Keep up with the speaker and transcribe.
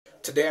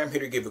Today I'm here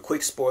to give a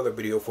quick spoiler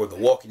video for The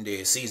Walking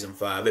Dead Season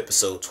 5,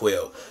 Episode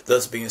 12.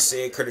 Thus being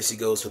said, courtesy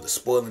goes to the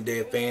Spoiling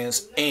Dead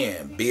fans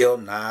and Bill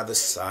Nye the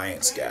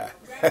Science Guy.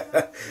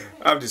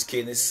 I'm just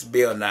kidding, this is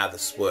Bill Nye the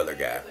Spoiler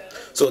Guy.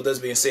 So with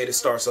that being said, it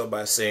starts off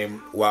by saying,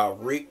 while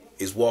Rick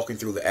is walking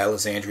through the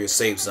Alexandria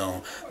safe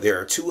zone, there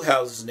are two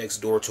houses next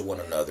door to one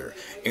another.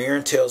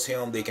 Aaron tells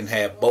him they can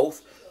have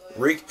both.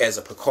 Rick, as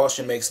a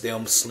precaution, makes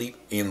them sleep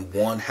in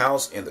one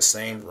house in the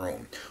same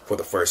room for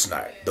the first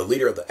night. The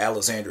leader of the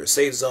Alexandria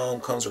safe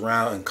zone comes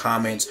around and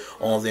comments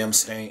on them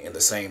staying in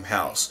the same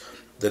house.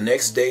 The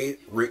next day,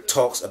 Rick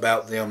talks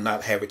about them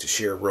not having to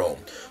share a room.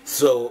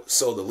 So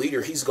the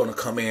leader, he's going to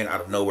come in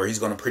out of nowhere. He's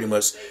going to pretty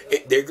much,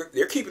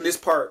 they're keeping this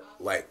part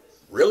like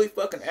really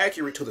fucking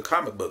accurate to the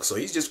comic book. So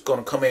he's just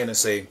going to come in and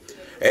say,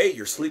 hey,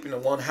 you're sleeping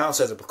in one house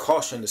as a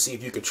precaution to see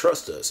if you can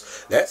trust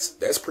us.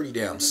 That's pretty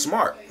damn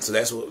smart. So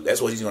that's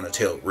what he's going to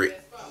tell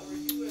Rick.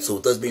 So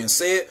with that being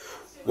said,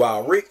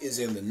 while Rick is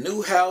in the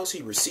new house,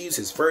 he receives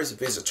his first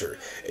visitor.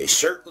 A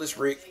shirtless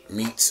Rick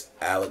meets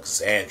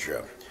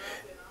Alexandra.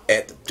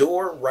 At the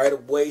door, right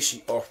away,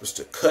 she offers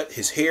to cut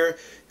his hair.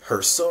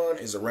 Her son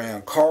is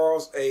around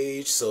Carl's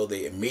age, so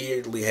they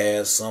immediately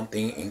have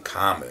something in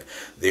common.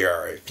 There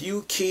are a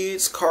few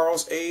kids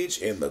Carl's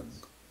age and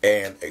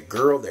a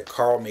girl that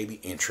Carl may be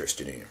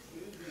interested in.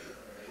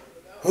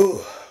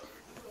 Whew.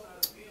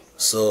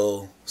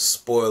 So,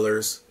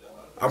 spoilers.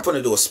 I'm going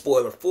to do a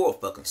spoiler for a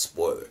fucking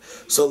spoiler.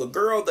 So, the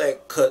girl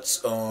that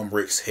cuts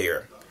Rick's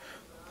hair,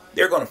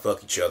 they're going to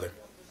fuck each other.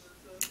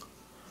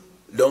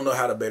 Don't know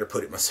how to better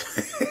put it myself.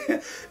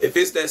 If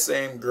it's that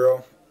same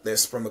girl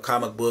that's from the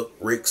comic book,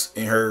 Rick's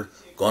and her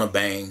going to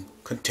bang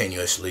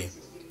continuously.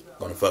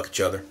 Going to fuck each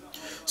other.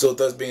 So, with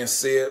that being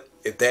said,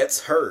 if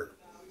that's her,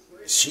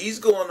 she's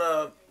going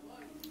to...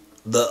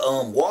 The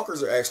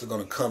walkers are actually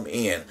going to come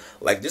in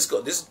like this.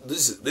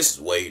 This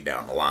is way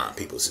down the line,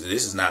 people. So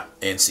this is not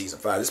in season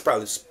 5. This is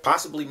probably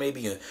possibly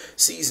maybe in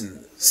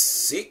season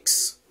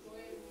 6.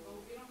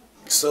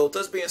 So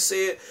thus being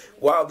said,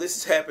 while this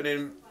is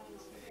happening,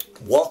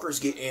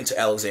 walkers get into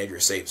Alexandria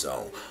safe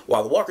zone.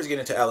 While the walkers get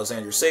into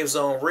Alexandria safe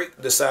zone,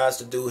 Rick decides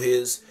to do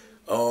his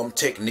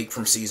technique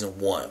from season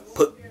 1.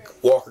 Put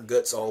walker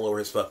guts all over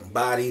his fucking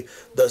body.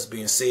 Thus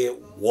being said,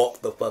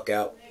 walk the fuck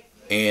out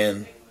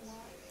and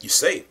you're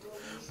safe.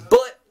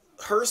 But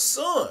her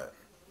son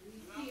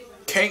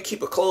can't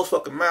keep a closed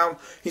fucking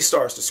mouth. He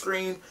starts to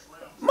scream,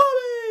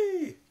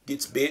 "Mommy!"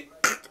 Gets bit.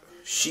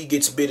 She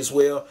gets bit as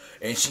well,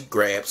 and she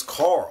grabs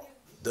Carl.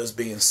 Thus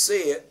being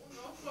said,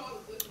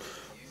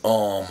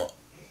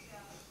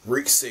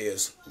 Rick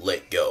says,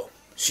 "Let go."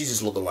 She's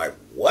just looking like,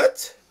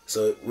 "What?"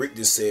 So Rick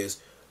just says,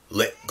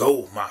 "Let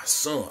go of my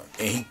son,"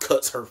 and he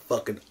cuts her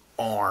fucking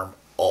arm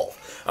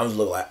off. I'm just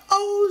looking like,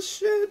 "Oh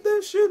shit,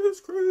 that shit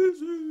is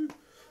crazy."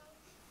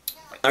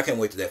 I can't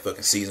wait to that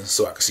fucking season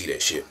so I can see that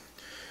shit.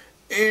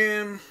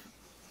 And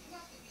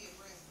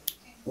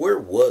where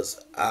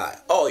was I?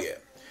 Oh yeah.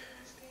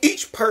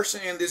 Each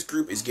person in this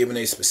group is given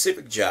a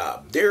specific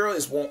job. Daryl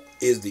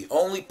is the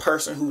only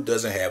person who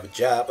doesn't have a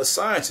job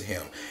assigned to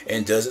him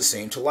and doesn't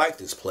seem to like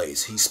this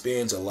place. He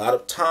spends a lot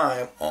of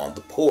time on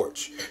the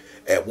porch.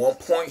 At one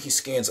point, he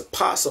skins a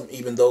possum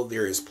even though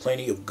there is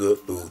plenty of good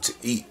food to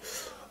eat.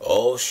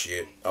 Oh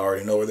shit, I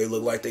already know where they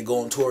look like they're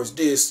going towards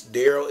this.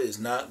 Daryl is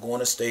not going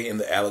to stay in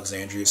the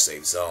Alexandria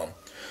safe zone.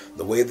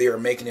 The way they are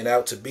making it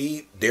out to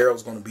be,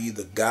 Daryl's going to be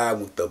the guy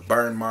with the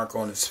burn mark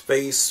on his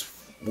face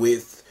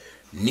with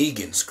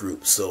Negan's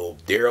group. So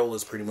Daryl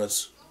is pretty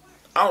much,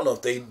 I don't know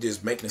if they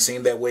just making it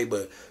seem that way,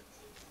 but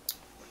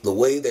the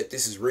way that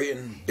this is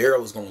written,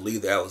 Daryl is going to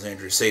leave the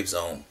Alexandria safe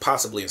zone,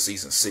 possibly in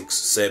season 6,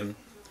 7.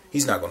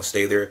 He's not going to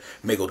stay there.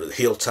 He may go to the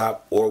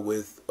hilltop or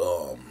with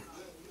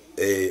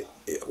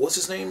what's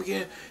his name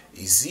again?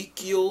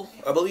 Ezekiel,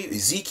 I believe.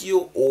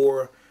 Ezekiel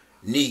or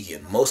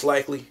Negan. Most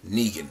likely,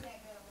 Negan.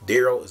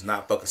 Daryl is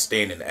not fucking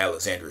staying in the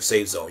Alexandria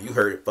safe zone. You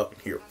heard it fucking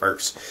here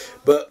first.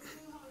 But,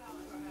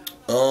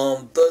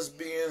 thus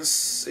being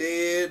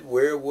said,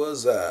 where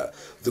was I?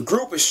 The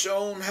group is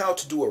shown how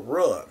to do a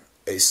run.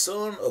 A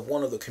son of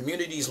one of the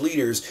community's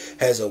leaders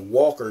has a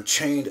walker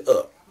chained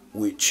up,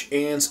 which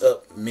ends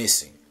up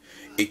missing.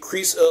 It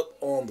creeps up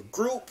on the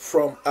group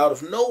from out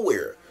of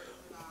nowhere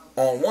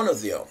on one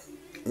of them.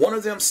 One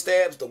of them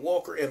stabs the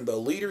walker and the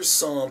leader's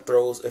son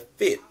throws a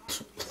fit.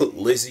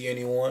 Lizzie,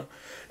 anyone?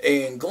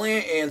 And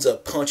Glenn ends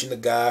up punching the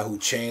guy who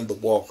chained the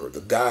walker.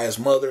 The guy's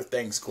mother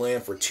thanks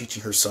Glenn for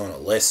teaching her son a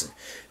lesson.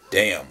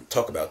 Damn,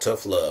 talk about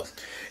tough love.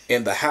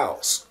 In the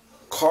house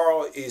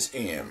Carl is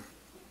in,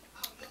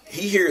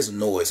 he hears a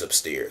noise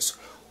upstairs.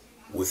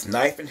 With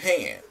knife in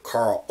hand,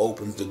 Carl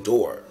opens the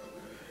door.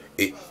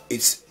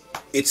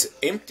 It's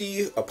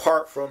empty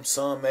apart from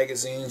some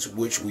magazines,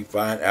 which we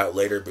find out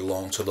later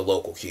belong to the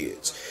local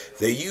kids.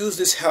 They use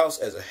this house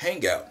as a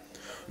hangout.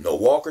 No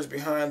walkers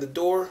behind the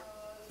door.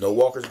 No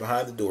walkers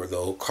behind the door,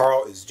 though.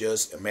 Carl is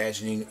just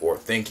imagining or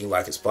thinking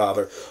like his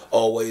father,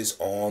 always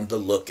on the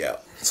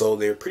lookout. So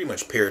they're pretty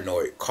much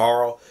paranoid.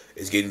 Carl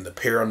is getting the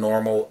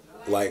paranormal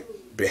like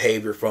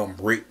behavior from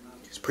Rick.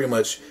 He's pretty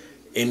much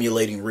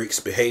emulating Rick's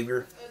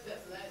behavior.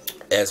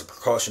 as a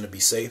precaution to be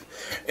safe.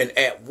 And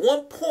at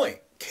one point,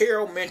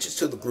 Carol mentions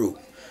to the group,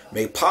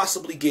 may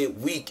possibly get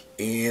weak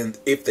and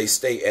if they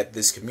stay at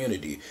this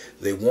community.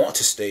 They want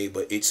to stay,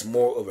 but it's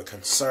more of a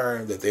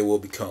concern that they will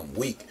become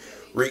weak.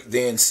 Rick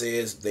then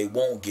says they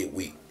won't get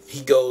weak.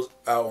 He goes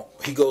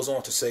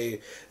on to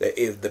say that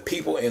if the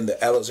people in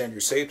the Alexandria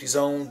safety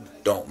zone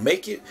don't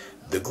make it,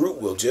 the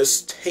group will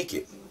just take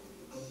it.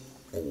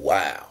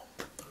 Wow.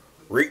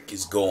 Rick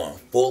is going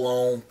full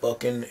on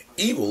fucking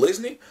evil,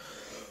 isn't he?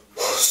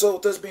 So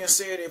with this being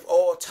said, if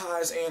all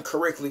ties in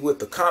correctly with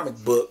the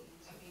comic book,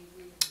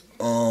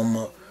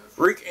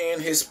 Rick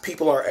and his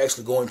people are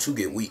actually going to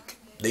get weak.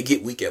 They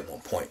get weak at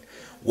one point.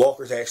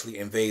 Walkers actually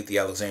invade the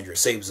Alexandria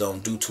safe zone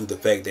due to the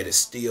fact that it's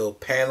steel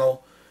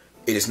panel.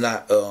 It is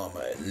not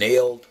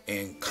nailed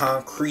and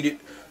concreted.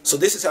 So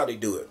this is how they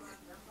do it.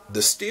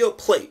 The steel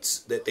plates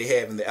that they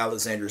have in the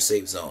Alexandria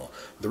safe zone,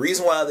 the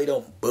reason why they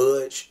don't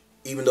budge,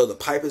 even though the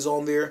pipe is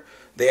on there,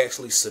 they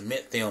actually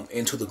cement them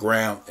into the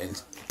ground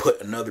and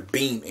put another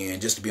beam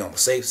in just to be on the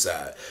safe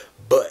side.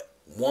 But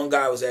one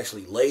guy was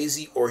actually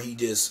lazy, or he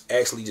just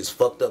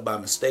fucked up by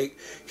mistake.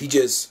 He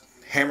just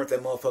hammered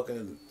that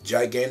motherfucking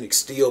gigantic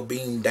steel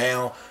beam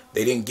down.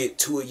 They didn't get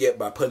to it yet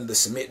by putting the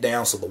cement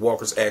down, so the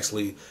walkers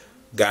actually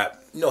got,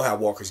 you know how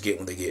walkers get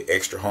when they get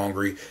extra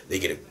hungry. They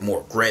get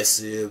more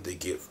aggressive. They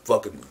get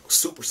fucking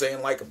Super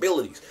Saiyan-like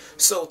abilities.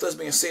 So with this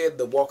being said,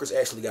 the walkers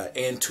actually got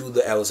into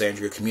the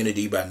Alexandria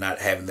community by not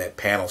having that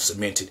panel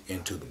cemented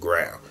into the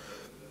ground.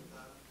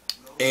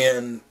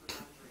 And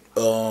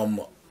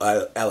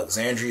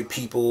Alexandria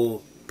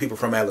people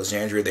from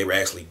Alexandria, they were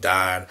actually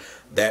dying.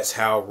 That's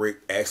how Rick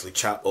actually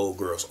chopped old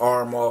girl's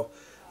arm off.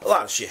 A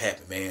lot of shit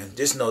happened, man.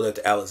 Just know that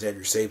the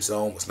Alexandria safe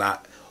zone was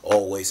not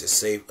always as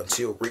safe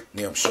until Rick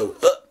and them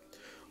showed up.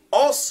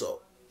 Also,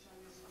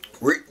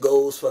 Rick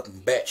goes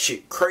fucking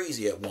batshit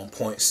crazy at one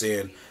point,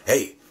 saying,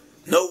 hey,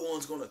 no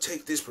one's gonna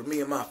take this from me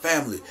and my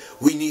family.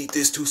 We need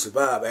this to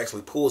survive.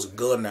 Actually pulls a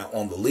gun out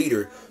on the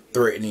leader,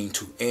 threatening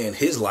to end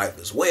his life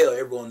as well.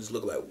 Everyone just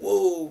looked like,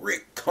 whoa,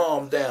 Rick,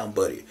 calm down,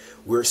 buddy.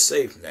 We're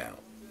safe now.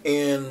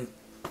 And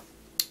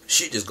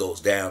shit just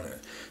goes down in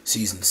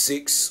season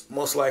 6,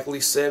 most likely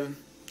 7.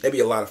 Maybe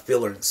a lot of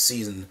filler in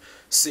season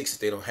 6 if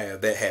they don't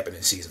have that happen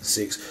in season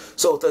 6.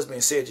 So with that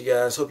being said, you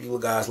guys, hope you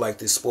guys like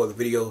this spoiler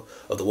video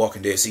of The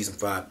Walking Dead season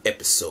 5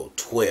 episode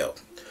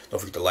 12. Don't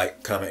forget to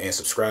like, comment, and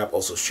subscribe.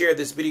 Also share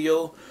this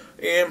video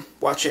and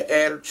watch an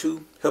ad or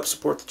two. Help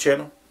support the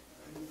channel.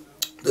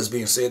 This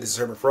being said, this is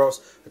Herman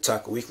Frost,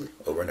 Otaku Weekly.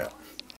 Over and out.